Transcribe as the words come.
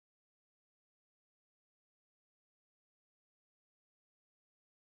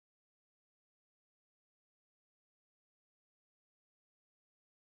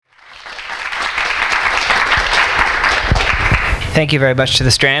Thank you very much to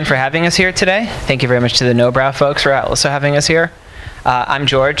the Strand for having us here today. Thank you very much to the No Brow folks for also having us here. I'm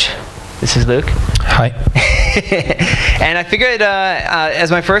George. This is Luke. Hi. And I figured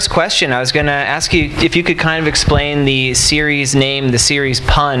as my first question, I was going to ask you if you could kind of explain the series name, the series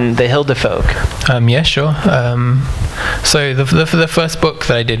pun, the Hildafolk. Yeah, sure. So the first book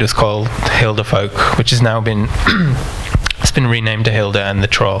that I did was called Hildafolk, which has now been it's been renamed to Hilda and the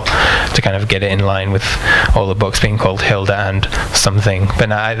Troll to kind of get it in line with all the books being called Hilda and something.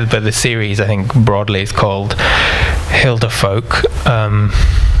 But the series, I think, broadly is called Hildafolk,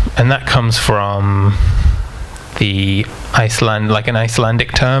 and that comes from the an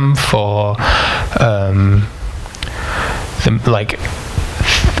Icelandic term for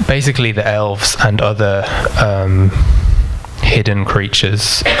basically the elves and other hidden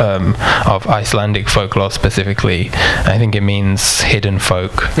creatures of Icelandic folklore specifically. I think it means hidden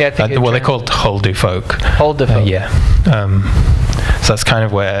folk. Yeah, I think they're called Huldufolk. Huldufolk. Yeah. So that's kind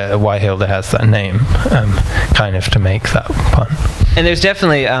of why Hilda has that name, kind of to make that pun. And there's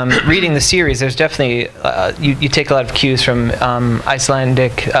definitely, reading the series, there's definitely, you take a lot of cues from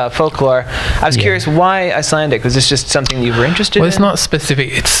Icelandic folklore. I was curious, why Icelandic? Was this just something you were interested in? Well, it's not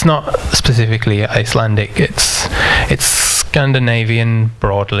specifically Icelandic. It's Scandinavian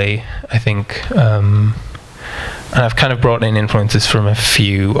broadly, I think. And I've kind of brought in influences from a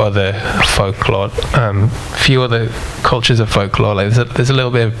few other folklore, few other cultures of folklore. Like there's a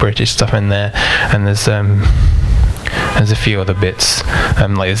little bit of British stuff in there, and there's a few other bits.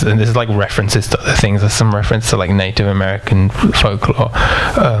 There's like references to other things. There's some reference to like Native American folklore,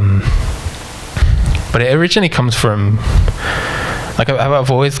 but it originally comes from like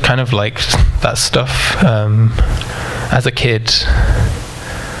I've always kind of liked that stuff. As a kid,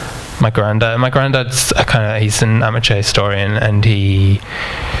 my granddad's he's an amateur historian, and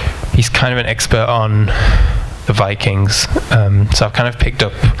he's kind of an expert on the Vikings, so I've kind of picked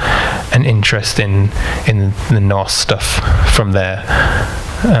up an interest in the Norse stuff from there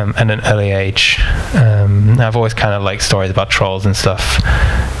at an early age. I've always kind of liked stories about trolls and stuff,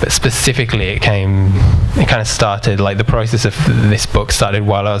 but specifically it kind of started, like the process of this book started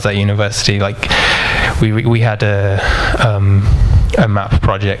while I was at university. Like we had a map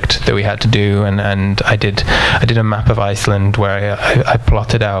project that we had to do, and I did a map of Iceland where I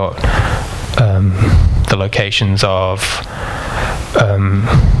plotted out the locations of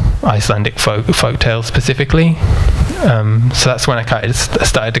Icelandic folk tales specifically. So that's when I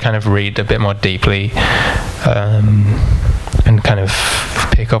started to kind of read a bit more deeply and kind of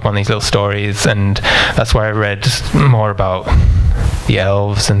pick up on these little stories, and that's where I read more about the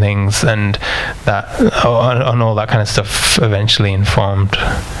elves and things, and that and all that kind of stuff eventually informed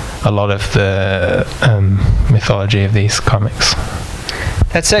a lot of the mythology of these comics.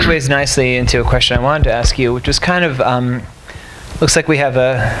 That segues nicely into a question I wanted to ask you, which was kind of, looks like we have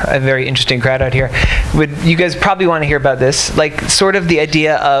a very interesting crowd out here. You guys probably want to hear about this, like sort of the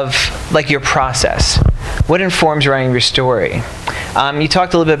idea of like your process. What informs writing your story? You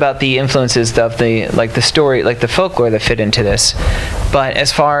talked a little bit about the influences of the story, like the folklore that fit into this. But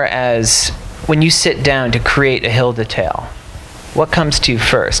as far as when you sit down to create a Hilda tale, what comes to you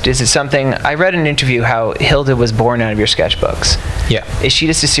first? Is it something, I read in an interview how Hilda was born out of your sketchbooks. Yeah. Is she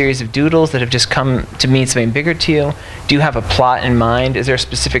just a series of doodles that have just come to mean something bigger to you? Do you have a plot in mind? Is there a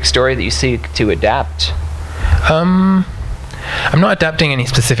specific story that you seek to adapt? I'm not adapting any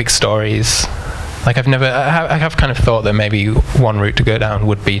specific stories. Like I have kind of thought that maybe one route to go down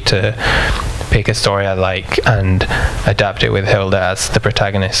would be to pick a story I like and adapt it with Hilda as the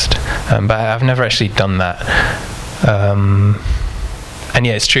protagonist. But I've never actually done that. And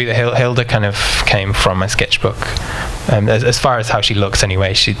yeah, it's true that Hilda kind of came from my sketchbook. As far as how she looks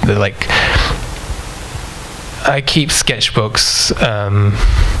anyway, I keep sketchbooks,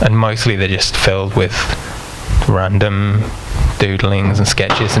 and mostly they're just filled with random doodlings and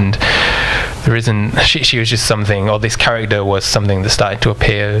sketches, and there isn't, she was just something, or this character was something that started to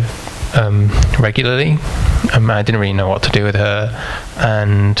appear regularly. I didn't really know what to do with her,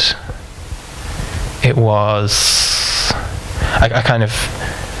 and it was I kind of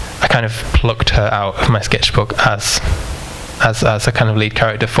plucked her out of my sketchbook as a kind of lead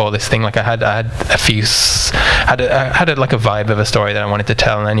character for this thing. Like I had a vibe of a story that I wanted to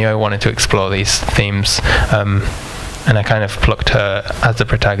tell, and I knew I wanted to explore these themes, and I kind of plucked her as the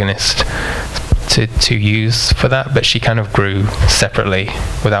protagonist to use for that, but she kind of grew separately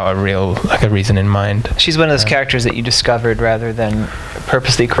without a real a reason in mind. She's one of those characters that you discovered rather than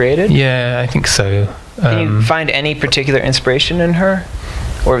purposely created? Yeah, I think so. Can you find any particular inspiration in her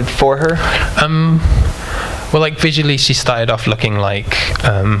or for her? Well, like visually she started off looking like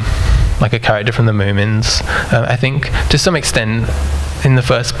like a character from the Moomins. I think to some extent in the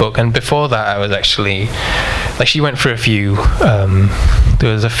first book, and before that I was actually, like, she went through a few,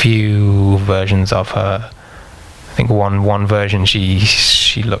 there was a few versions of her. I think one version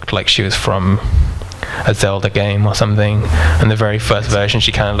she looked like she was from a Zelda game or something, and the very first version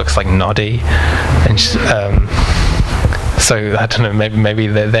she kind of looks like Noddy, and so I don't know, maybe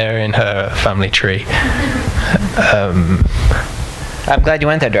they're in her family tree. I'm glad you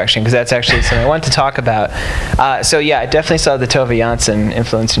went that direction, because that's actually something I want to talk about. So yeah, I definitely saw the Tove Jansson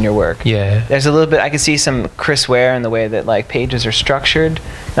influence in your work. Yeah. There's a little bit, I could see some Chris Ware in the way that like pages are structured,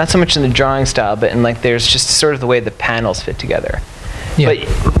 not so much in the drawing style, but in like there's just sort of the way the panels fit together. Yeah.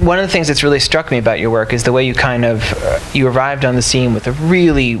 But one of the things that's really struck me about your work is the way you kind of, you arrived on the scene with a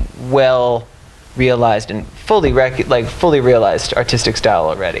really well realized and fully realized artistic style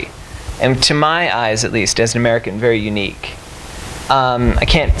already. And to my eyes, at least, as an American, very unique. I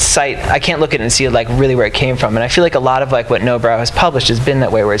can't look at it and see like really where it came from. And I feel like a lot of like what No Brow has published has been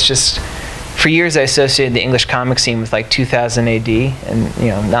that way, where it's just, for years I associated the English comic scene with like 2000 AD and, you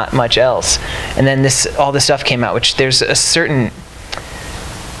know, not much else. And then all this stuff came out, which there's a certain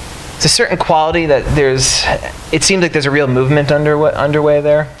quality that it seems like there's a real movement underway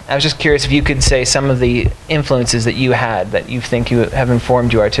there. I was just curious if you could say some of the influences that you had that you think you have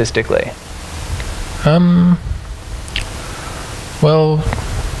informed you artistically. Well,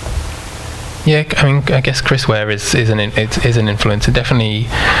 yeah, I mean, I guess Chris Ware is an influence. It definitely,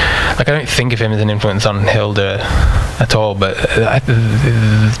 like, I don't think of him as an influence on Hilda at all, but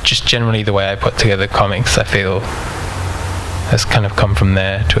just generally the way I put together comics, I feel, has kind of come from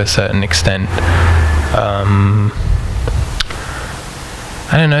there to a certain extent. I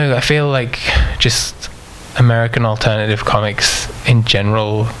don't know, I feel like just American alternative comics in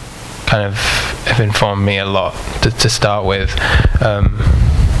general kind of have informed me a lot to start with,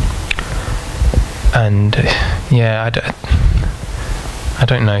 and yeah, I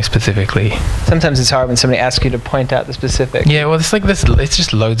don't know specifically. Sometimes it's hard when somebody asks you to point out the specific. Yeah, well, it's like this. It's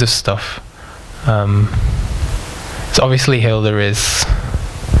just loads of stuff. So obviously Hilda is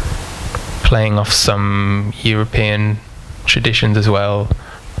playing off some European traditions as well.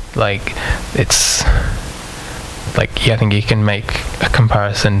 Like, it's like, yeah, I think you can make a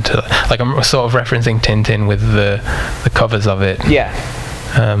comparison to, like, I'm sort of referencing Tintin with the covers of it. Yeah.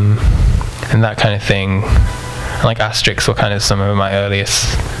 And that kind of thing. And like Asterix were kind of some of my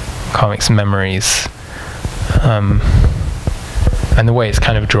earliest comics memories. And the way it's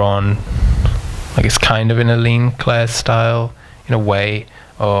kind of drawn, like it's kind of in a Lean Claire style in a way,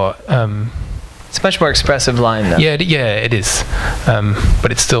 or it's a much more expressive line though. Yeah, it is.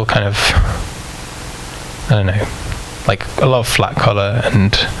 But it's still kind of, I don't know, like a lot of flat color,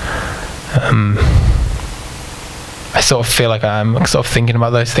 and I sort of feel like I'm sort of thinking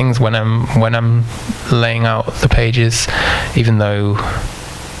about those things when I'm laying out the pages, even though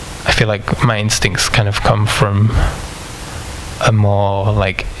I feel like my instincts kind of come from a more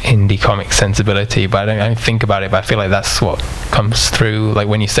like indie comic sensibility, but I don't think about it, but I feel like that's what comes through. Like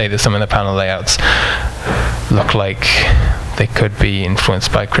when you say that some of the panel layouts look like they could be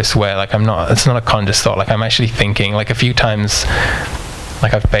influenced by Chris Ware, like it's not a conscious thought, like I'm actually thinking, like a few times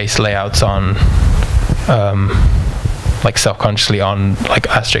like I've based layouts on like self-consciously on like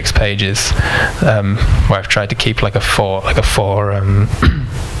Asterix pages, where I've tried to keep like a four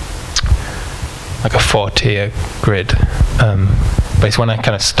tier grid, but it's when I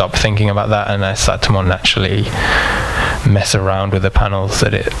kind of stopped thinking about that and I start to more naturally mess around with the panels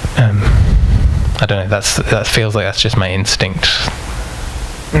that it I don't know, that feels like that's just my instinct.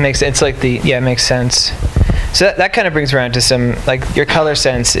 It makes sense. So that kind of brings around to some, like, your color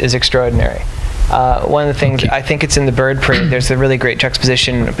sense is extraordinary. One of the things, I think it's in the Bird Parade, there's a really great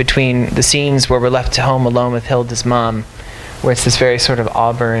juxtaposition between the scenes where we're left home alone with Hilda's mom, where it's this very sort of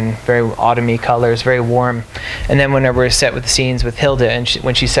auburn, very autumny colors, very warm. And then whenever we're set with the scenes with Hilda, and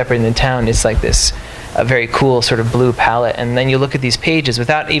when she's separated in town, it's like this very cool sort of blue palette. And then you look at these pages,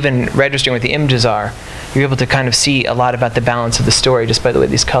 without even registering what the images are, you're able to kind of see a lot about the balance of the story just by the way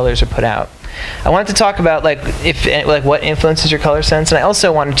these colors are put out. I wanted to talk about what influences your color sense, and I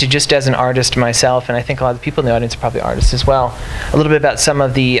also wanted to, just as an artist myself, and I think a lot of the people in the audience are probably artists as well, a little bit about some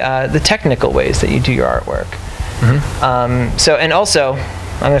of the technical ways that you do your artwork. Mm-hmm. So, and also,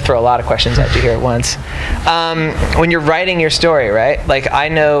 I'm going to throw a lot of questions at you here at once. When you're writing your story, right? Like, I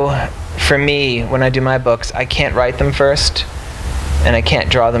know, for me, when I do my books, I can't write them first, and I can't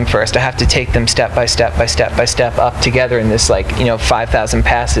draw them first. I have to take them step by step by step by step up together in this, 5,000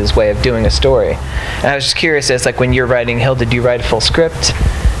 passes way of doing a story. And I was just curious, as like when you're writing Hilda, do you write a full script?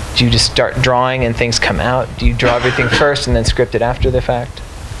 Do you just start drawing and things come out? Do you draw everything first and then script it after the fact?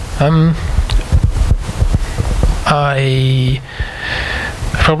 I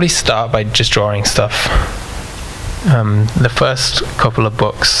probably start by just drawing stuff. The first couple of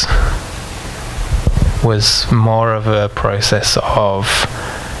books was more of a process of,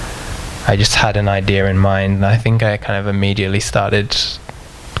 I just had an idea in mind, and I think I kind of immediately started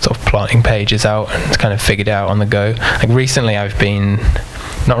sort of plotting pages out and kind of figured it out on the go. Like recently I've been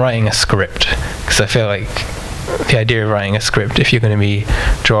not writing a script, because I feel like the idea of writing a script, if you're going to be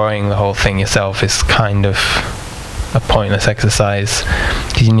drawing the whole thing yourself, is kind of a pointless exercise,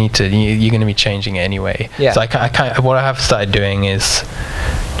 because you're going to be changing it anyway. Yeah. So what I have started doing is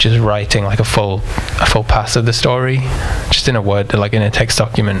just writing like a full pass of the story, just in a Word, like in a text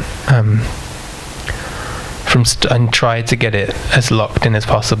document, and try to get it as locked in as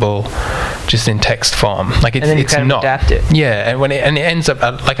possible, just in text form. Like it's, and then you it's kind of not adapt it. Yeah, and when it ends up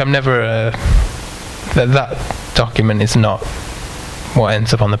like I'm never that document is not what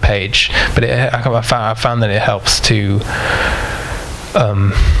ends up on the page, but I found that it helps to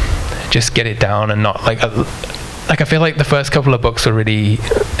just get it down and not like I feel like the first couple of books were really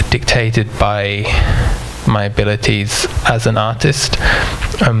dictated by my abilities as an artist.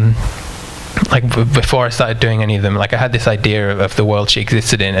 Like before I started doing any of them, like I had this idea of the world she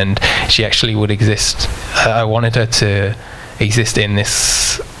existed in, and she actually would exist. I wanted her to exist in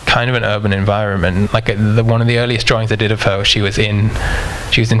this kind of an urban environment. Like one of the earliest drawings I did of her, she was in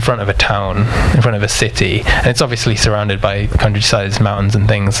front of a town, in front of a city, and it's obviously surrounded by countryside, mountains and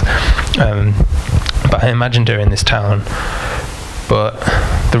things. But I imagined her in this town. But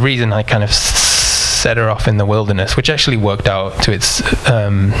the reason I kind of set her off in the wilderness, which actually worked out to its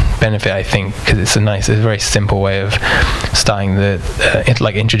benefit, I think, because it's a very simple way of starting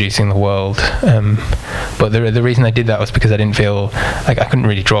like introducing the world. But the reason I did that was because I didn't feel like I couldn't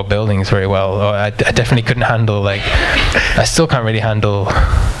really draw buildings very well, or I definitely couldn't handle, like, I still can't really handle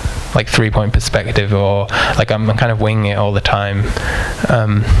like 3-point perspective, or like I'm kind of winging it all the time.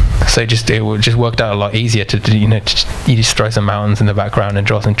 So it just worked out a lot easier to you just throw some mountains in the background and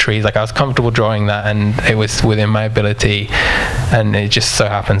draw some trees. Like I was comfortable drawing that, and it was within my ability, and it just so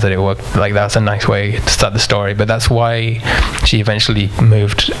happens that it worked. Like that's a nice way to start the story. But that's why she eventually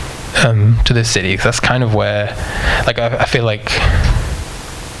moved to the city. That's kind of where, like, I feel like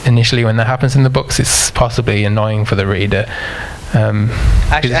initially when that happens in the books, it's possibly annoying for the reader.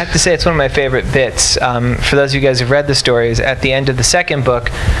 Actually, I have to say it's one of my favorite bits. For those of you guys who've read the stories, at the end of the second book,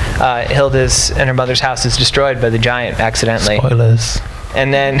 Hilda's and her mother's house is destroyed by the giant accidentally. Spoilers.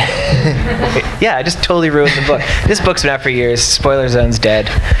 And then, yeah, I just totally ruined the book. This book's been out for years. Spoiler zone's dead.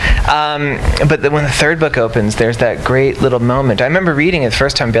 But when the third book opens, there's that great little moment. I remember reading it the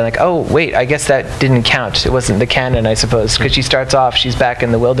first time and being like, oh, wait, I guess that didn't count. It wasn't the canon, I suppose, because she starts off, she's back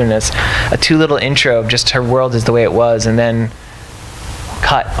in the wilderness. A 2-little intro of just her world is the way it was, and then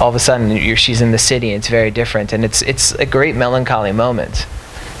cut, all of a sudden she's in the city, and it's very different, and it's a great melancholy moment.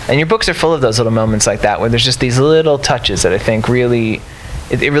 And your books are full of those little moments like that, where there's just these little touches that I think really,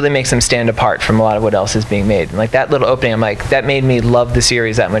 it really makes them stand apart from a lot of what else is being made. And like that little opening, I'm like, that made me love the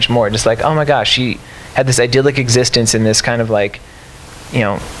series that much more. Just like, oh my gosh, she had this idyllic existence in this kind of like,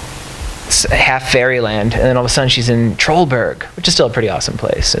 half fairyland, and then all of a sudden she's in Trollberg, which is still a pretty awesome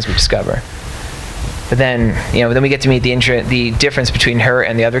place, as we discover. But then, then we get to meet the difference between her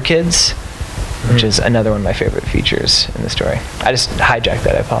and the other kids, which is another one of my favorite features in the story. I just hijacked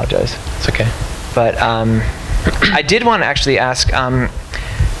that, I apologize. It's okay. But I did want to actually ask,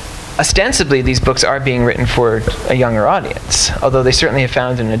 ostensibly these books are being written for a younger audience, although they certainly have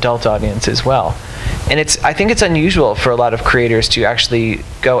found an adult audience as well. And I think it's unusual for a lot of creators to actually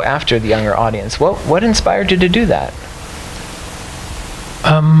go after the younger audience. What inspired you to do that?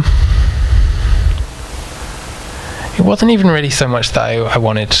 It wasn't even really so much that I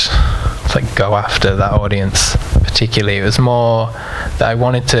wanted to like go after that audience particularly. It was more that I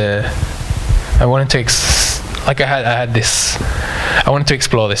wanted to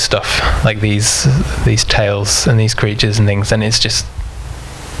explore this stuff, like these tales and these creatures and things, and it's just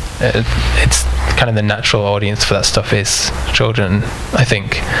it's kind of the natural audience for that stuff is children, I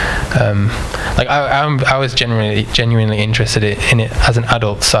think. Like I was genuinely interested in it as an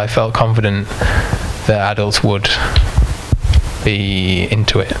adult, so I felt confident that adults would be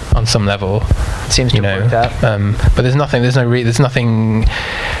into it on some level. It seems to have worked out. But there's nothing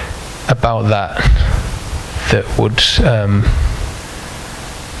about that would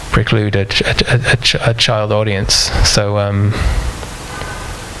preclude a child audience. So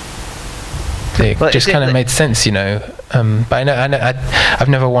it just kind of made sense, But I know I've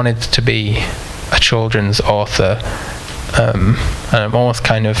never wanted to be a children's author, and I'm almost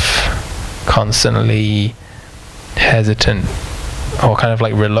kind of constantly hesitant or kind of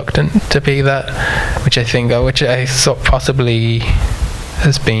like reluctant to be that, which I thought possibly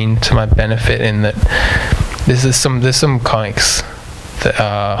has been to my benefit, in that there's some comics that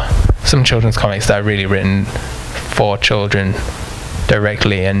are some children's comics that are really written for children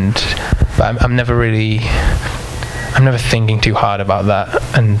directly, but I'm never thinking too hard about that,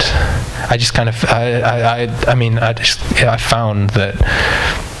 and I just kind of I found that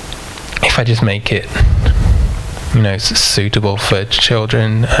if I just make it, you know, suitable for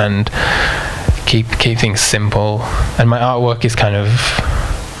children and keep things simple, and my artwork is kind of,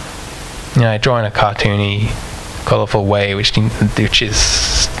 you know, I draw in a cartoony, colourful way, which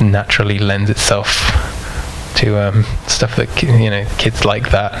is naturally lends itself to stuff that, you know, kids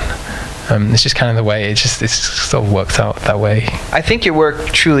like that. It's just kind of the way it sort of works out that way. I think your work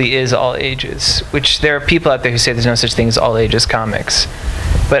truly is all ages, which there are people out there who say there's no such thing as all ages comics.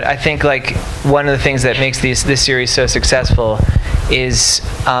 But I think like one of the things that makes this series so successful is,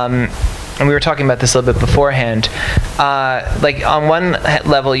 and we were talking about this a little bit beforehand, like on one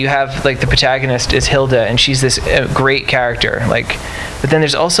level you have like the protagonist is Hilda, and she's this great character, like, but then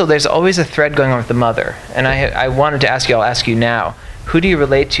there's always a thread going on with the mother. And I wanted to ask you, I'll ask you now, who do you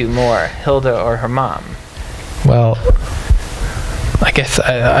relate to more, Hilda or her mom? Well, I guess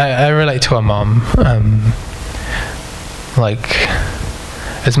I relate to her mom, like,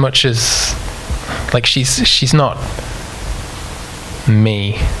 as much as, like, she's not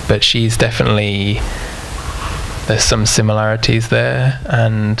me, but she's definitely, there's some similarities there,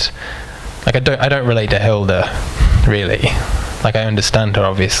 and like I don't relate to Hilda really. Like, I understand her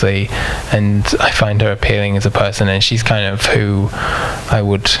obviously, and I find her appealing as a person, and she's kind of who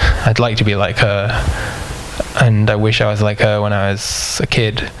I'd like to be like her, and I wish I was like her when I was a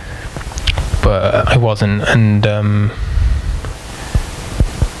kid, but I wasn't. And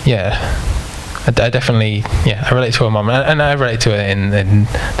I definitely, I relate to her mom, and I relate to her in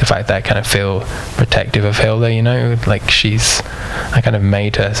the fact that I kind of feel protective of Hilda, you know, like I kind of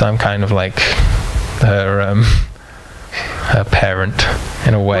made her, so I'm kind of like her parent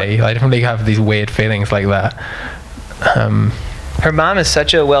in a way. I definitely have these weird feelings like that. Her mom is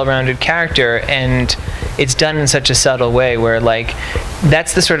such a well-rounded character, and it's done in such a subtle way where, like,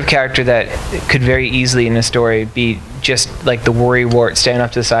 that's the sort of character that could very easily in a story be just like the worrywart standing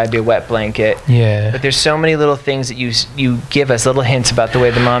off to the side, be a wet blanket. Yeah. But there's so many little things that you give us, little hints about the way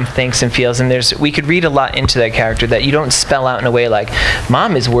the mom thinks and feels, and we could read a lot into that character that you don't spell out in a way like,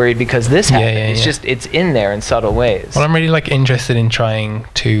 mom is worried because this happened. It's just, it's in there in subtle ways. Well, I'm really like interested in trying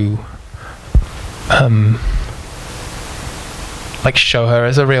to like show her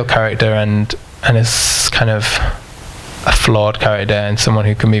as a real character and as kind of a flawed character and someone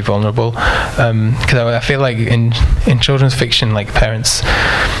who can be vulnerable, because I feel like in children's fiction, like, parents,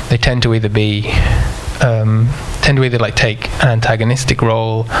 they tend to either like take an antagonistic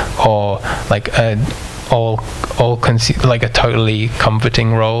role, or like like a totally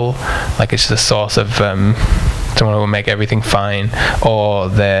comforting role, like it's the source of someone who will make everything fine, or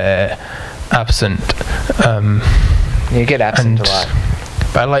they're absent. You get absent a lot.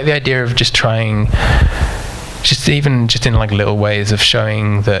 But I like the idea of just trying, just in like little ways of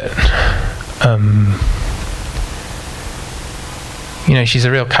showing that, you know, she's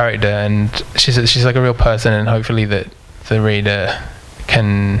a real character, and she's like a real person, and hopefully that the reader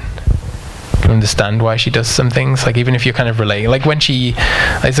can understand why she does some things. Like, even if you're kind of relating, like when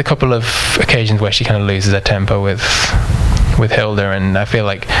there's a couple of occasions where she kind of loses her temper with Hilda, and I feel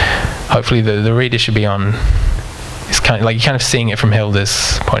like hopefully the reader should be on. It's kind of like you're kind of seeing it from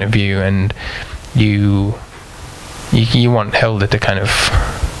Hilda's point of view, and you want Hilda to kind of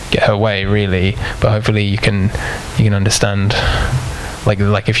get her way, really, but hopefully you can understand,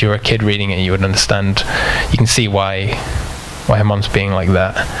 like if you're a kid reading it, you would understand, you can see why her mom's being like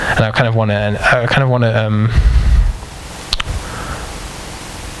that. And I kind of want to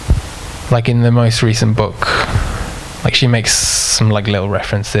like in the most recent book, like she makes some like little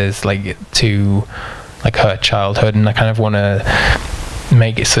references like to like her childhood, and I kind of want to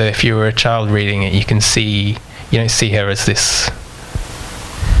make it so if you were a child reading it, you don't see her as this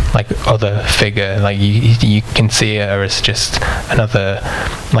like other figure, like you can see her as just another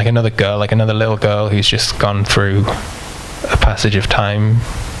girl, like another little girl who's just gone through a passage of time.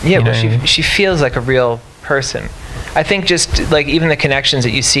 She feels like a real person. I think just like even the connections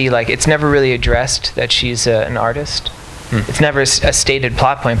that you see, like it's never really addressed that she's an artist. It's never a stated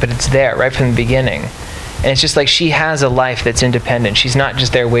plot point, but it's there right from the beginning. And it's just like she has a life that's independent. She's not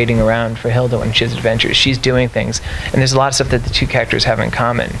just there waiting around for Hilda when she has adventures. She's doing things. And there's a lot of stuff that the two characters have in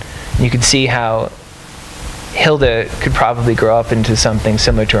common. And you can see how Hilda could probably grow up into something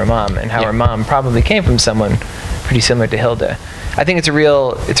similar to her mom, and how her mom probably came from someone pretty similar to Hilda. I think it's a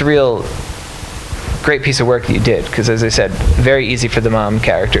real great piece of work that you did, because as I said, very easy for the mom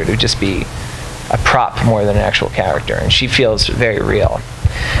character to just be a prop more than an actual character, and she feels very real.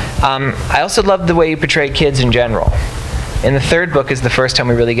 I also love the way you portray kids in general. In the third book is the first time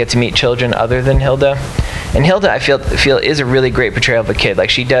we really get to meet children other than Hilda. And Hilda, I feel is a really great portrayal of a kid. Like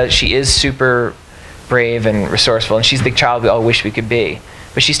she is super brave and resourceful, and she's the child we all wish we could be.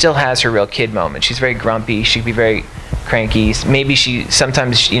 But she still has her real kid moment. She's very grumpy. She can be very cranky. Maybe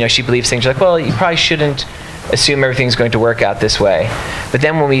sometimes she believes things like, well, you probably shouldn't assume everything's going to work out this way. But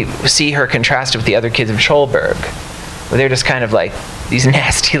then when we see her contrasted with the other kids of Trollberg, where they're just kind of like these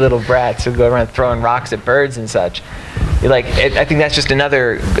nasty little brats who go around throwing rocks at birds and such. I think that's just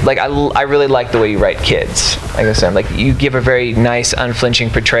another, I really like the way you write kids. Like I said, you give a very nice, unflinching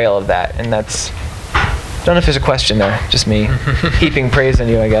portrayal of that, and that's, I don't know if there's a question there, just me heaping praise on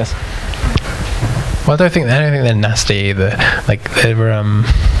you, I guess. Well, I don't think they're nasty either.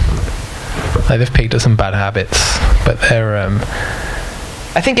 They've picked up some bad habits, but they're.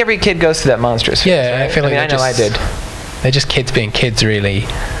 I think every kid goes through that monstrous phase, right? I feel like I know I did. They're just kids being kids, really.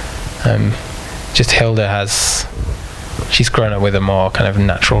 Just Hilda she's grown up with a more kind of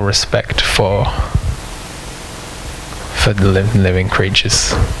natural respect for the living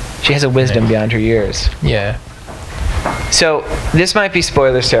creatures. She has a wisdom beyond her years. Yeah. So this might be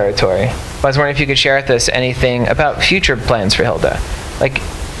spoilers territory, but I was wondering if you could share with us anything about future plans for Hilda.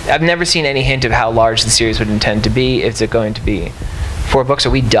 I've never seen any hint of how large the series would intend to be. Is it going to be 4 books?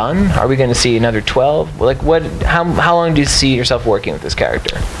 Are we done? Are we going to see another 12? How long do you see yourself working with this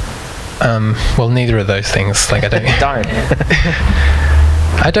character? Well, neither of those things. I don't. Darn.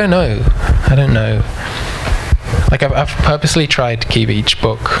 I don't know. I've purposely tried to keep each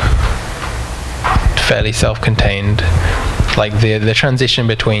book fairly self-contained. The transition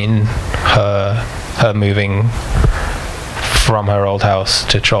between her moving from her old house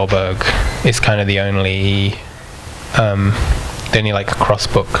to Trollberg is kind of the only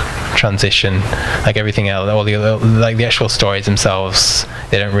cross-book transition. Everything else, all the other, the actual stories themselves,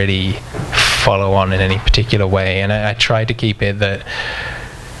 they don't really follow on in any particular way. And I try to keep it that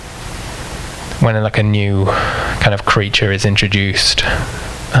when a new kind of creature is introduced,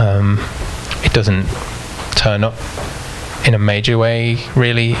 it doesn't turn up in a major way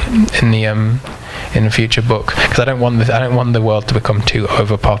really in the future book, because I don't want the world to become too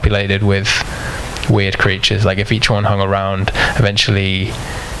overpopulated with weird creatures. If each one hung around, eventually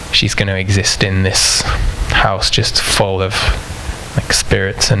she's going to exist in this house just full of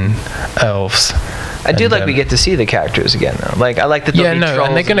spirits and elves. I do we get to see the characters again though. I like that there'll be trolls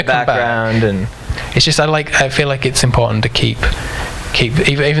and they're going in the background, and it's just I feel like it's important to keep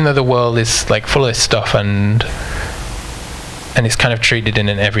even though the world is full of this stuff and it's kind of treated in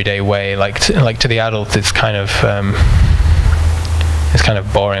an everyday way, to the adults it's kind of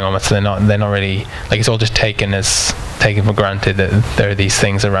boring almost. They're not really it's all just taken for granted that there are these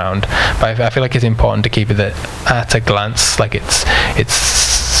things around. But I feel like it's important to keep it that at a glance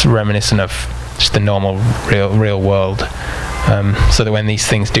it's reminiscent of just the normal real world, so that when these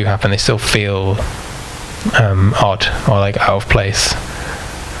things do happen they still feel odd or out of place.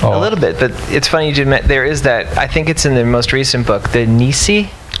 A little bit, but it's funny you admit there is that. I think it's in the most recent book, the Nisse.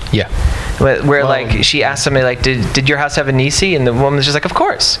 Yeah. Where she asked somebody did your house have a Nisse? And the woman's just of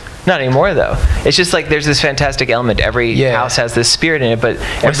course. Not anymore though. It's just there's this fantastic element. Every house has this spirit in it, but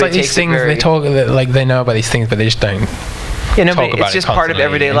everybody takes these things they talk they know about these things, but they just don't. Yeah, no, but it's just part of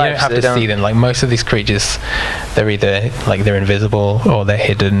everyday life. You don't have to see them. Most of these creatures, they're either they're invisible or they're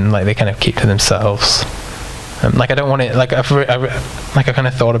hidden. They kind of keep to themselves. I don't want it. I kind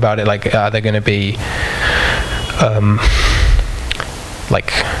of thought about it. Are there going to be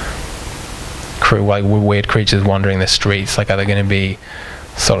weird creatures wandering the streets? Are there going to be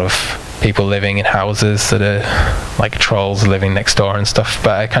sort of people living in houses that are trolls living next door and stuff?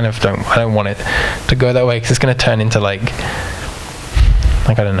 But I kind of don't. I don't want it to go that way, because it's going to turn into I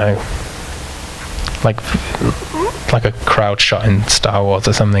don't know, like a crowd shot in Star Wars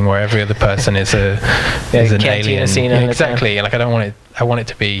or something, where every other person is an alien. Exactly. I don't want it. I want it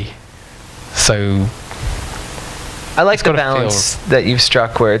to be so. I like the balance that you've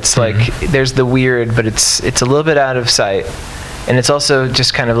struck, where it's there's the weird, but it's a little bit out of sight, and it's also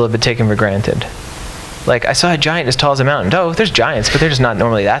just kind of a little bit taken for granted. I saw a giant as tall as a mountain. Oh, there's giants, but they're just not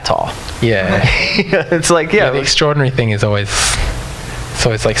normally that tall. Yeah. It's the extraordinary thing is always.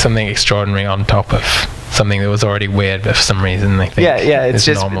 So it's something extraordinary on top of something that was already weird, but for some reason they think it's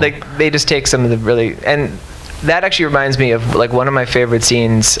just normal. they just take some of the really, and that actually reminds me of like one of my favorite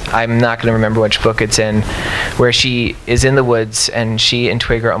scenes. I'm not going to remember which book it's in, where she is in the woods and she and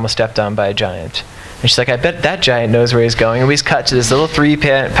Twig are almost stepped on by a giant. And she's like, I bet that giant knows where he's going. And we just cut to this little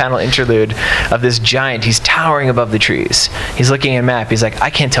 3-panel interlude of this giant. He's towering above the trees. He's looking at a map. He's like, I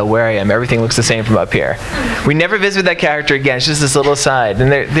can't tell where I am. Everything looks the same from up here. We never visit that character again. It's just this little aside.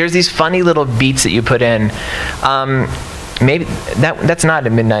 And there's these funny little beats that you put in. Maybe that's not a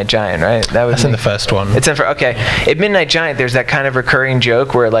Midnight Giant, right? That's in the first one. It's in for okay. At Midnight Giant, there's that kind of recurring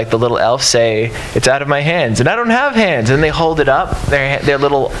joke where like the little elves say, "It's out of my hands," and I don't have hands, and they hold it up, their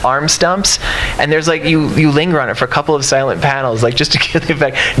little arm stumps, and there's like you linger on it for a couple of silent panels, like just to get the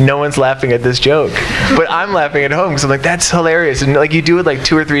effect no one's laughing at this joke, but I'm laughing at home because I'm like, that's hilarious, and like you do it like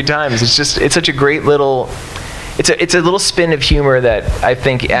 2 or 3 times. It's such a great little. It's a little spin of humor that I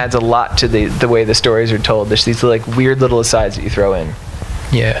think adds a lot to the way the stories are told. There's these like weird little asides that you throw in.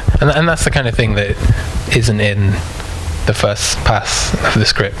 Yeah, and that's the kind of thing that isn't in the first pass of the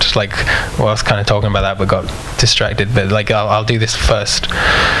script. Like, well, I was kind of talking about that, but got distracted. But like, I'll do this first.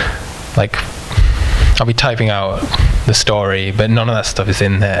 Like, I'll be typing out the story, but none of that stuff is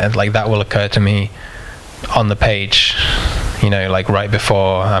in there. Like, that will occur to me on the page. You know, like right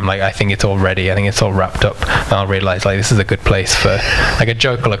before I'm like, I think it's all ready, I think it's all wrapped up, and I'll realize like this is a good place for, like a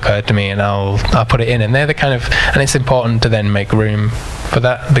joke will occur to me and I'll put it in, and they're the kind of, and it's important to then make room for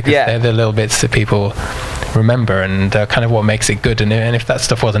that, because they're the little bits that people remember, and kind of what makes it good. And if that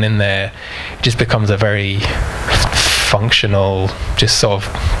stuff wasn't in there, it just becomes a very functional, just sort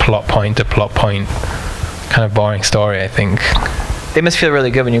of plot point to plot point kind of boring story, I think. They must feel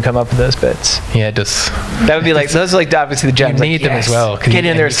really good when you come up with those bits. Yeah, it does. That would be like, those are like obviously the gems. You need them as well. Get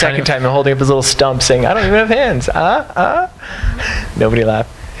in there a second time and holding up his little stump saying, I don't even have hands. Nobody laughed.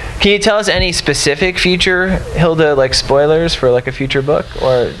 Can you tell us any specific future Hilda, like spoilers for like a future book?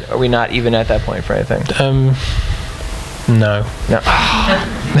 Or are we not even at that point for anything? No.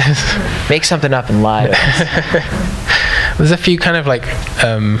 Make something up and lie to us. There's a few kind of like,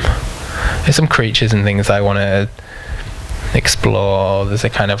 there's some creatures and things I want to explore. There's a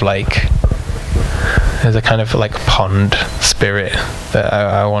kind of like pond spirit that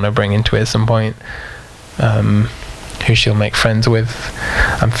I want to bring into it at some point, who she'll make friends with.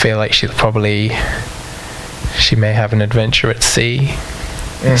 I feel like she may have an adventure at sea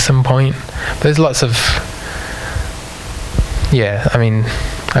at some point. But there's lots of, I mean,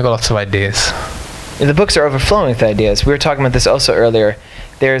 I got lots of ideas. The books are overflowing with ideas. We were talking about this also earlier.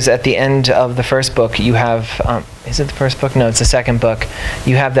 There's at the end of the first book, you have, is it the first book? No, it's the second book.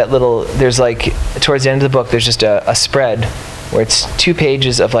 You have that little, there's like, towards the end of the book, there's just a spread where it's 2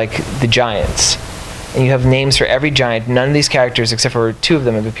 pages of like the giants. And you have names for every giant. None of these characters, except for 2 of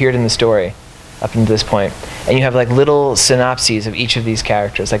them, have appeared in the story up until this point. And you have like little synopses of each of these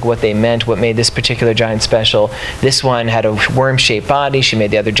characters, like what they meant, what made this particular giant special. This one had a worm-shaped body. She made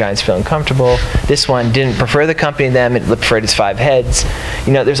the other giants feel uncomfortable. This one didn't prefer the company of them. It preferred its 5 heads.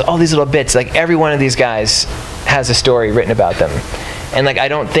 You know, there's all these little bits. Like every one of these guys has a story written about them. And like I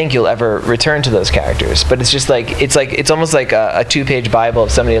don't think you'll ever return to those characters, but it's just like it's almost like a 2-page Bible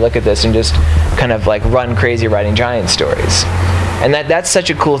of somebody look at this and just kind of like run crazy writing giant stories. And that's such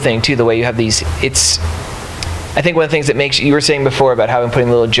a cool thing too, the way you have these. I think one of the things that makes, you were saying before about how putting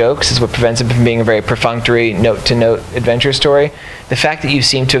little jokes is what prevents it from being a very perfunctory note-to-note adventure story. The fact that you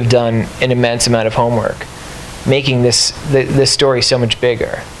seem to have done an immense amount of homework, making this story so much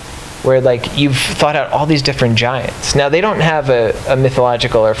bigger, where like you've thought out all these different giants. Now they don't have a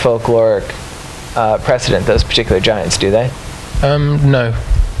mythological or folkloric precedent, those particular giants, do they? No,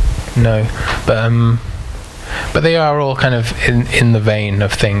 but they are all kind of in the vein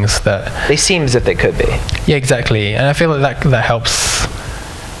of things that they seem as if they could be. Yeah, exactly. And I feel like that helps.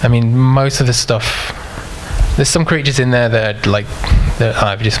 I mean, most of the stuff, there's some creatures in there that are like that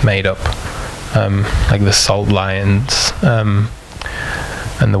I've just made up, like the salt lions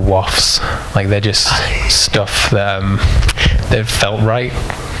and the wafts. Like they're just stuff that that felt right.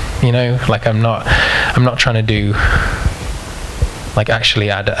 You know, like I'm not trying to do. Like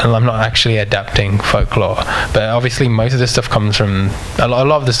I'm not actually adapting folklore, but obviously most of this stuff comes from a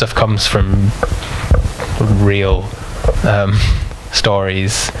lot of the stuff comes from real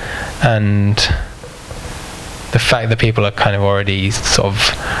stories, and the fact that people are kind of already sort of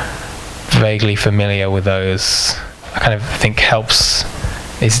vaguely familiar with those, I kind of think helps.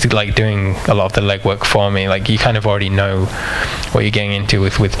 Is like doing a lot of the legwork for me. Like you kind of already know what you're getting into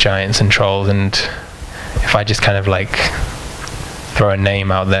with giants and trolls, and if I just kind of like throw a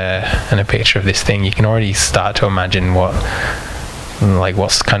name out there and a picture of this thing, you can already start to imagine what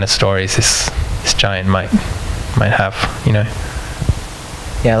kind of stories this giant might have, you know.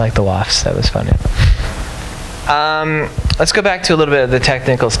 Yeah, I like the wafts. That was funny. Let's go back to a little bit of the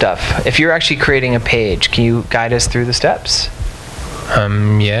technical stuff. If you're actually creating a page, can you guide us through the steps?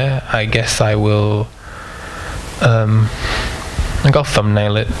 Yeah, I guess I will. I'll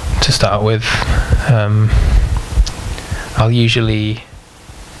thumbnail it to start with. I usually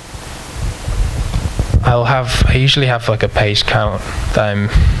have like a page count that I'm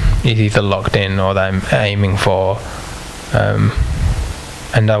either locked in or that I'm aiming for,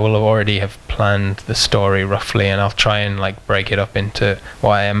 and I will already have planned the story roughly, and I'll try and like break it up into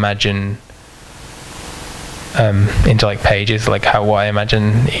what I imagine, into like pages, like how I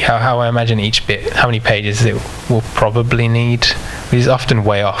imagine each bit, how many pages it will probably need, which is often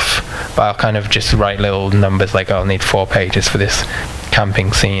way off, but I'll kind of just write little numbers like I'll need 4 pages for this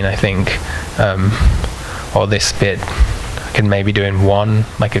camping scene, I think, or this bit I can maybe do in 1,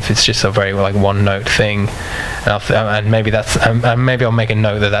 like if it's just a very like one note thing, and maybe that's maybe I'll make a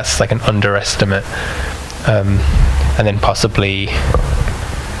note that that's like an underestimate, and then possibly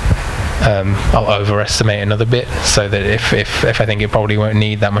I'll overestimate another bit, so that if I think it probably won't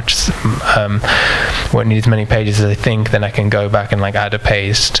need that much, won't need as many pages as I think, then I can go back and like add a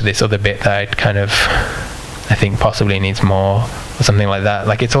page to this other bit that I think possibly needs more, or something like that.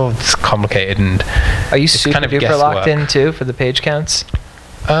 Like it's all complicated, and are you super kind of duper locked in too for the page counts?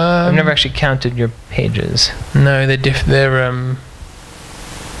 I've never actually counted your pages. No, they're 2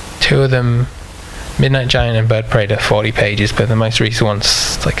 of them. Midnight Giant and Bird Parade are 40 pages, but the most recent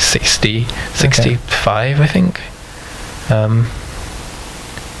one's like 65, I think.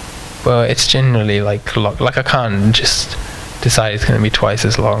 Well, it's generally like I can't just decide it's going to be twice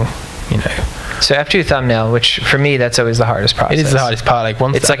as long, you know. So after your thumbnail, which for me that's always the hardest process. It is the hardest part. Like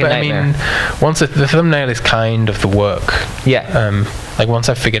once it's like a nightmare. I mean, once the thumbnail is kind of the work. Yeah. Like once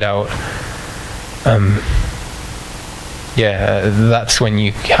I've figured out. Yeah, that's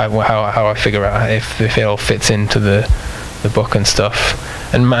when how I figure out if it all fits into the book and stuff,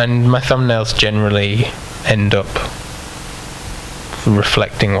 and my thumbnails generally end up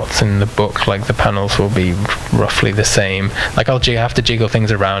reflecting what's in the book. Like the panels will be roughly the same. Like I'll have to jiggle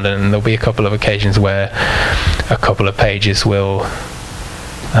things around, and there'll be a couple of occasions where a couple of pages will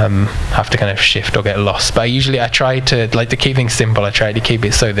have to kind of shift or get lost. But I try to keep things simple. I try to keep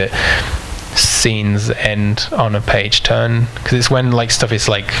it so that scenes end on a page turn, because it's when like stuff is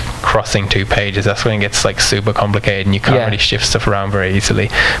like crossing 2 pages, that's when it gets like super complicated and you can't really shift stuff around very easily.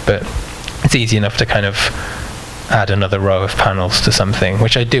 But it's easy enough to kind of add another row of panels to something,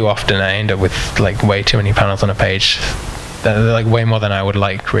 which I do often. I end up with like way too many panels on a page, like way more than I would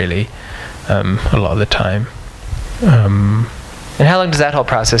like, really, a lot of the time. And how long does that whole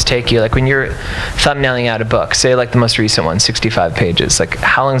process take you? Like when you're thumbnailing out a book, say like the most recent one, 65 pages, like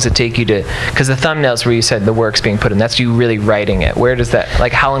how long does it take you to, because the thumbnails where you said the work's being put in, that's you really writing it. Where does that,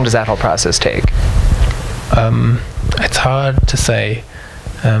 like how long does that whole process take? It's hard to say.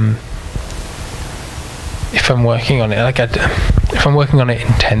 If I'm working on it, if I'm working on it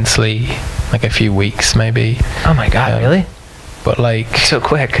intensely, like a few weeks maybe. Oh my God, really? But like so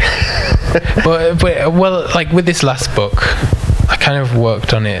quick. but well, like with this last book, I kind of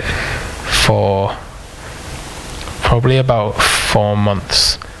worked on it for probably about 4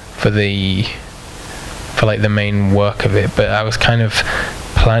 months for like the main work of it, but I was kind of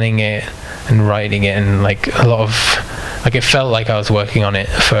planning it and writing it, and like a lot of, like it felt like I was working on it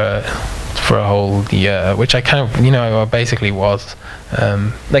for a whole year, which I kind of, I basically was.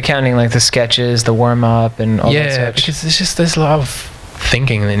 Like counting like the sketches, the warm up, and all that such. Because there's a lot of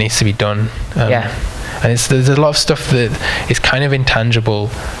thinking that needs to be done. And there's a lot of stuff that is kind of intangible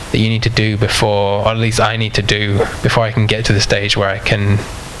that you need to do before, or at least I need to do before I can get to the stage where I can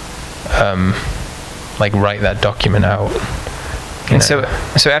like write that document out. And so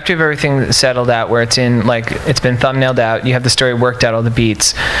after you have everything settled out, where it's in, like it's been thumbnailed out, you have the story worked out, all the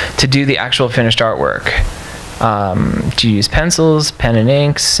beats, to do the actual finished artwork, do you use pencils, pen and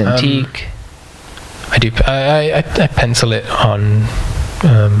ink, Cintiq? I do. I pencil it on.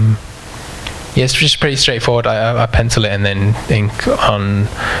 Yeah, it's just pretty straightforward. I pencil it and then ink on.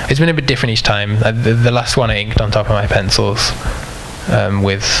 It's been a bit different each time. The last one I inked on top of my pencils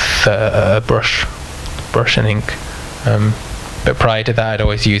with a brush and ink. But prior to that, I'd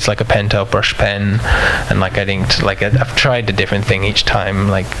always use like a Pentel brush pen, and like I'd inked, like I've tried a different thing each time.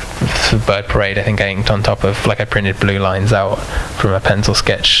 Like for Bird Parade, I think I inked on top of, like I printed blue lines out from a pencil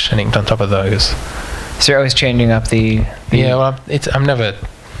sketch and inked on top of those. So you're always changing up the yeah, well, I'm never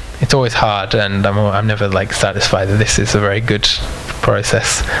it's always hard, and I'm never like satisfied that this is a very good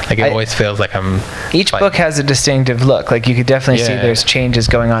process. Like it always feels like each book has a distinctive look. Like you could definitely see there's changes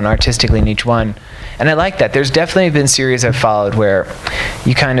going on artistically in each one, and I like that. There's definitely been series I've followed where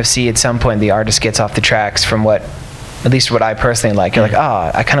you kind of see at some point the artist gets off the tracks from at least what I personally like. You're like,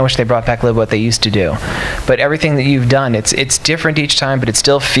 I kind of wish they brought back a little what they used to do. But everything that you've done, it's different each time, but it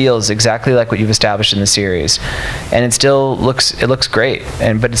still feels exactly like what you've established in the series, and it still looks great.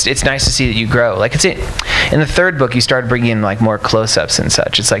 But it's nice to see that you grow. Like in the third book, you started bringing in like more close-ups and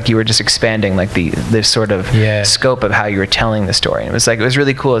such. It's like you were just expanding like the sort of scope of how you were telling the story. And it was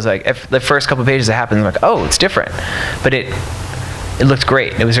really cool. It was like if the first couple of pages that happened, I'm like, oh, it's different, but it looked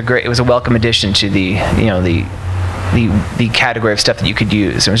great. It was a welcome addition to the category of stuff that you could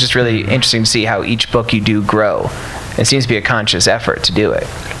use. It was just really interesting to see how each book you do grow. It seems to be a conscious effort to do it.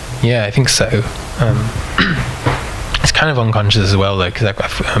 Yeah, I think so. It's kind of unconscious as well, though, because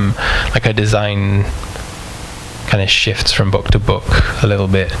like a design kind of shifts from book to book a little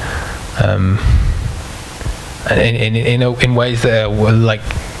bit, and in ways that are, like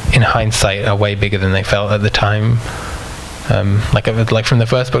in hindsight, are way bigger than they felt at the time. Like from the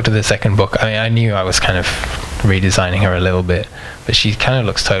first book to the second book, I knew I was kind of redesigning her a little bit, but she kind of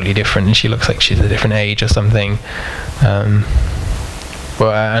looks totally different, and she looks like she's a different age or something.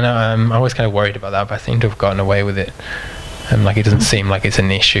 Well, I know I'm always kind of worried about that, but I seem to have gotten away with it. Like it doesn't seem like it's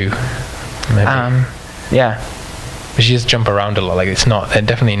an issue. Maybe. Yeah. But she just jump around a lot. Like they're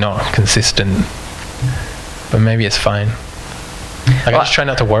definitely not consistent. But maybe it's fine. Like I just try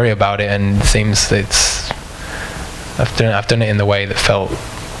not to worry about it, and it seems I've done it in the way that felt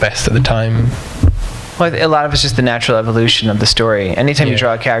best at the time. Well, a lot of it's just the natural evolution of the story. Anytime you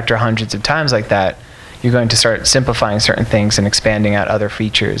draw a character hundreds of times like that, you're going to start simplifying certain things and expanding out other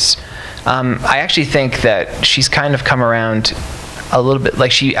features. I actually think that she's kind of come around a little bit.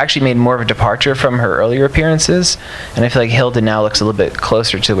 Like she actually made more of a departure from her earlier appearances, and I feel like Hilda now looks a little bit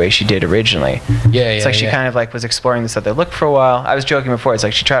closer to the way she did originally. It's like she kind of like was exploring this other look for a while. I was joking before. It's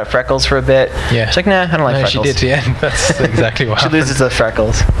like she tried out freckles for a bit. Yeah. She's like, nah, I don't like freckles. She did. Yeah, that's exactly what happened. She loses the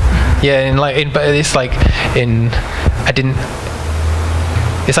freckles. Yeah, but it's like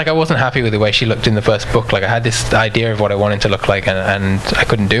it's like I wasn't happy with the way she looked in the first book. Like I had this idea of what I wanted to look like, and I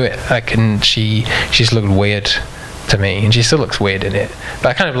couldn't do it. She just looked weird to me, and she still looks weird in it. But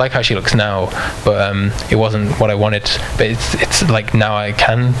I kind of like how she looks now, but it wasn't what I wanted. But it's like now I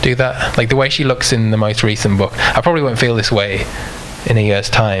can do that. Like the way she looks in the most recent book, I probably won't feel this way in a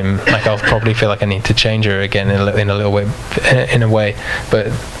year's time. Like I'll probably feel like I need to change her again in a little way, in a way.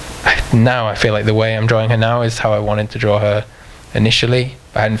 But now I feel like the way I'm drawing her now is how I wanted to draw her initially.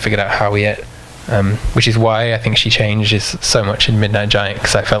 I hadn't figured out how yet, which is why I think she changes so much in Midnight Giant,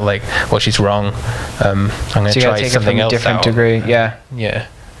 because I felt like, well, she's wrong. I'm going to try something else different out. Degree. Yeah.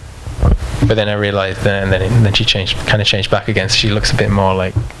 But then I realized, and then she changed back again. So she looks a bit more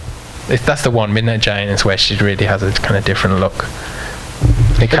like, that's the one. Midnight Giant is where she really has a kind of different look.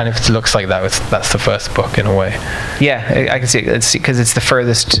 It kind of looks like that's the first book in a way. Yeah, I can see it. Because it's the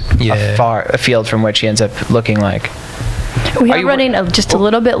furthest far afield from what she ends up looking like. We are running just a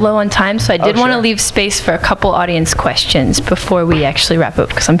little bit low on time, so I did want to leave space for a couple audience questions before we actually wrap up,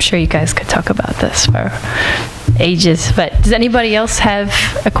 because I'm sure you guys could talk about this for ages. But does anybody else have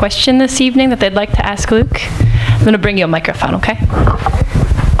a question this evening that they'd like to ask Luke? I'm going to bring you a microphone, okay?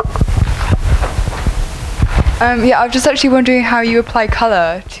 I was just actually wondering how you apply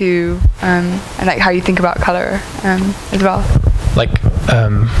color to, and like how you think about color as well.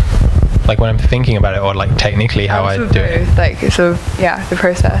 Like when I'm thinking about it, or like technically how I do it. Like the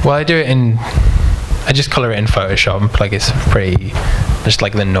process. Well, I just color it in Photoshop. Like it's pretty, just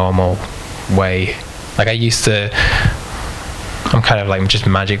like the normal way. Like I'm kind of like just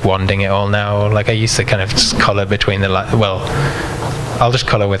magic wanding it all now. Like I used to kind of just color between I'll just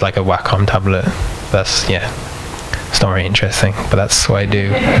color with like a Wacom tablet. It's not very interesting, but that's what I do.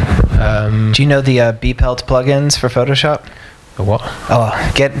 Do you know the B-Pelt plugins for Photoshop? The what?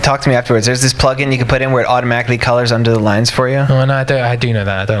 Talk to me afterwards. There's this plugin you can put in where it automatically colors under the lines for you. Oh no, I do know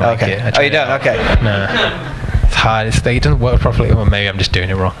that. I don't like it. You don't? Okay. No, it's hard. It doesn't work properly. Or maybe I'm just doing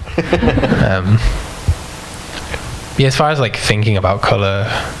it wrong. As far as like thinking about color,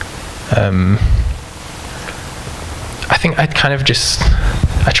 I think I try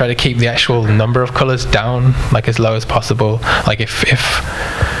to keep the actual number of colors down, like as low as possible. Like if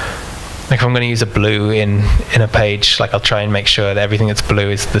I'm going to use a blue in a page, like I'll try and make sure that everything that's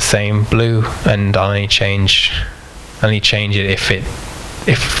blue is the same blue, and I'll only change it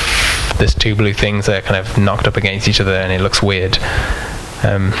if there's two blue things that are kind of knocked up against each other and it looks weird.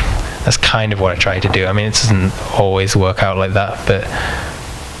 That's kind of what I try to do. I mean, it doesn't always work out like that, but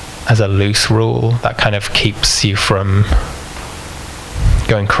as a loose rule, that kind of keeps you from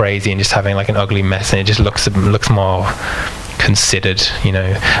going crazy and just having like an ugly mess, and it just looks more considered, you know.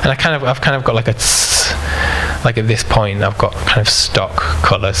 And I've kind of got like at this point I've got kind of stock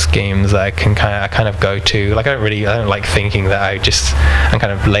color schemes that I kind of go to. Like I don't like thinking that I'm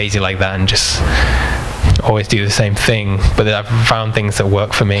kind of lazy like that and just always do the same thing, but I've found things that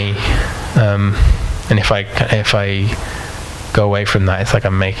work for me, and if I go away from that, it's like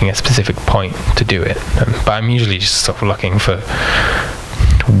I'm making a specific point to do it, but I'm usually just sort of looking for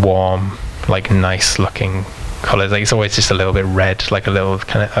warm, like nice looking colors. Like it's always just a little bit red, like a little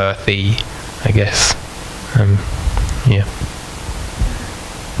kind of earthy, I guess. Yeah.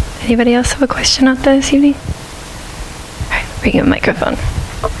 Anybody else have a question out there this evening? All right, bring you a microphone.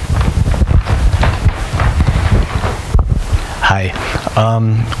 Hi.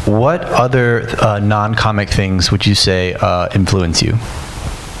 What other non-comic things would you say influence you?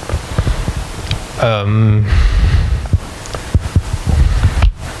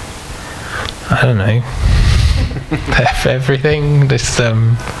 I don't know. Everything. Just I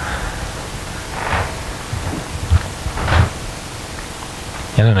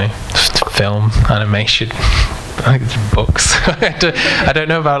don't know. Just film, animation, books. I don't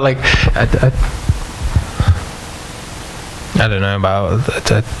know about like. I don't know about. I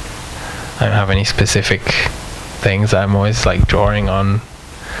don't have any specific things that I'm always like drawing on.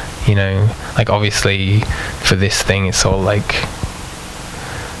 You know, like obviously for this thing, it's all like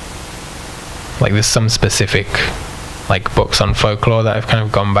there's some specific like books on folklore that I've kind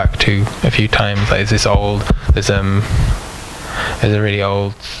of gone back to a few times. Like there's a really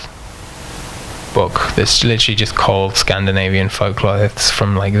old book that's literally just called Scandinavian Folklore. It's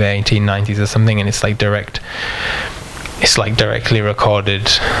from like the 1890s or something, and it's like directly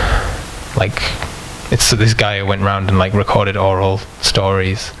recorded, like it's this guy who went around and like recorded oral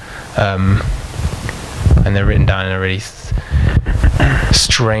stories, and they're written down in a really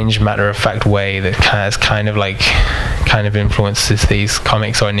strange, matter-of-fact way that kind of influences these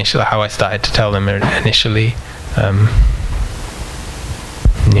comics, or initially how I started to tell them initially.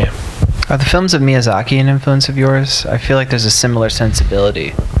 Yeah. Are the films of Miyazaki an influence of yours? I feel like there's a similar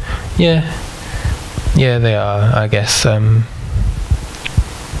sensibility. Yeah, they are, I guess. There's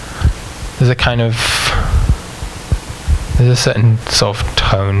a certain sort of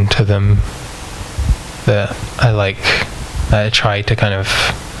tone to them that I like. I try to kind of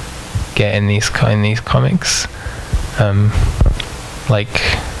get in these comics, like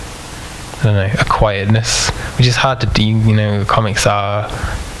I don't know, a quietness, which is hard to do. You know, comics are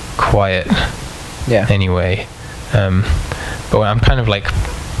quiet, anyway. But I'm kind of like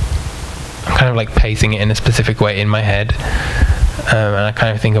pacing it in a specific way in my head, and I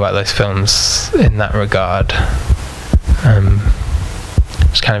kind of think about those films in that regard.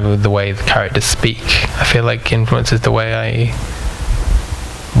 Just kind of the way the characters speak, I feel like influences the way I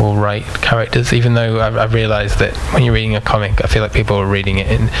will write characters, even though I've realised that when you're reading a comic, I feel like people are reading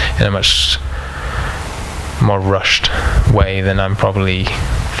it in a much more rushed way than I'm probably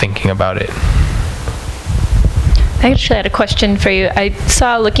thinking about it. I actually had a question for you. I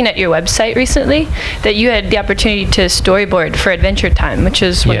saw, looking at your website recently, that you had the opportunity to storyboard for Adventure Time, which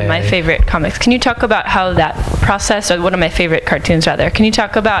is one of my favorite comics. Can you talk about how that process, or one of my favorite cartoons rather, can you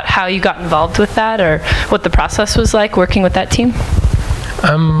talk about how you got involved with that, or what the process was like working with that team?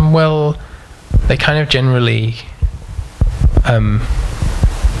 Well, they kind of generally,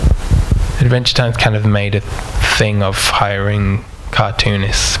 Adventure Time's kind of made a thing of hiring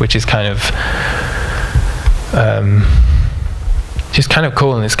cartoonists, which is kind of just kind of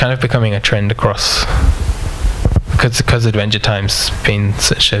cool, and it's kind of becoming a trend across, because Adventure Time's been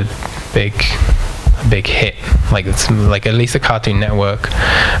such a big hit. Like it's like at least the Cartoon Network,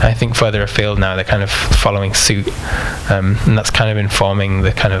 and I think further afield now they're kind of following suit, and that's kind of informing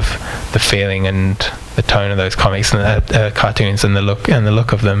the kind of the feeling and the tone of those comics and cartoons and the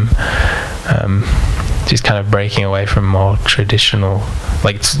look of them. Just kind of breaking away from more traditional,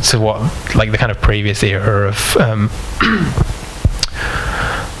 like to what, like the kind of previous era of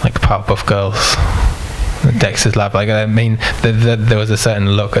like Powerpuff Girls, Dexter's Lab. Like I mean, there was a certain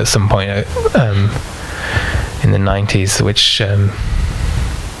look at some point in the 90s, which well,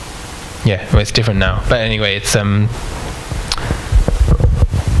 it's different now. But anyway, it's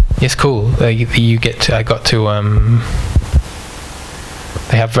cool. I got to.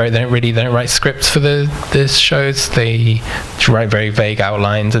 They don't write scripts for the shows. They write very vague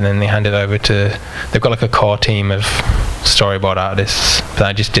outlines, and then they hand it over to. They've got like a core team of storyboard artists. But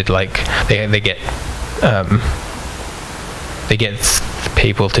I just did like they get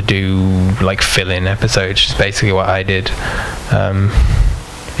people to do like fill-in episodes, which is basically what I did.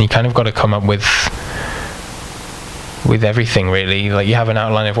 you kind of got to come up with everything, really. Like, you have an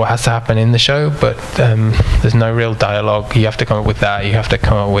outline of what has to happen in the show, but there's no real dialogue. You have to come up with that. You have to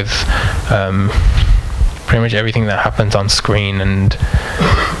come up with pretty much everything that happens on screen, and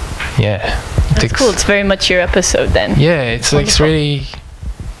That's cool. It's very much your episode then. Yeah, it's like, it's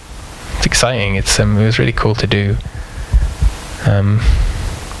exciting. It was really cool to do.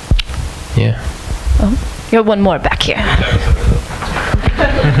 Yeah. Oh, you have one more back here.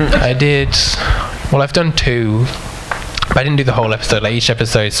 I've done 2, but I didn't do the whole episode. Like, each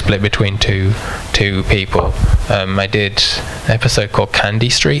episode is split between two people. I did an episode called Candy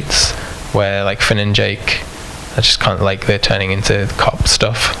Streets, where like Finn and Jake, I just can't, like, they're turning into cop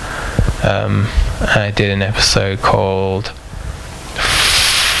stuff. I did an episode called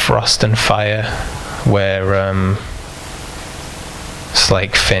Frost and Fire, where it's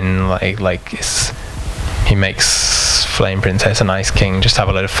like Finn he makes Flame Princess and Ice King just have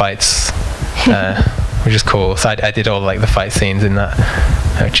a load of fights, which is cool. So I did all like the fight scenes in that,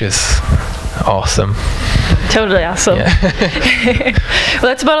 which is awesome. Totally awesome. Yeah. Well,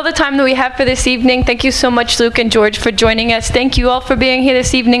 that's about all the time that we have for this evening. Thank you so much, Luke and George, for joining us. Thank you all for being here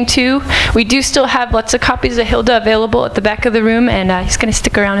this evening too. We do still have lots of copies of Hilda available at the back of the room, and he's going to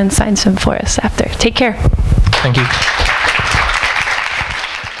stick around and sign some for us after. Take care. Thank you.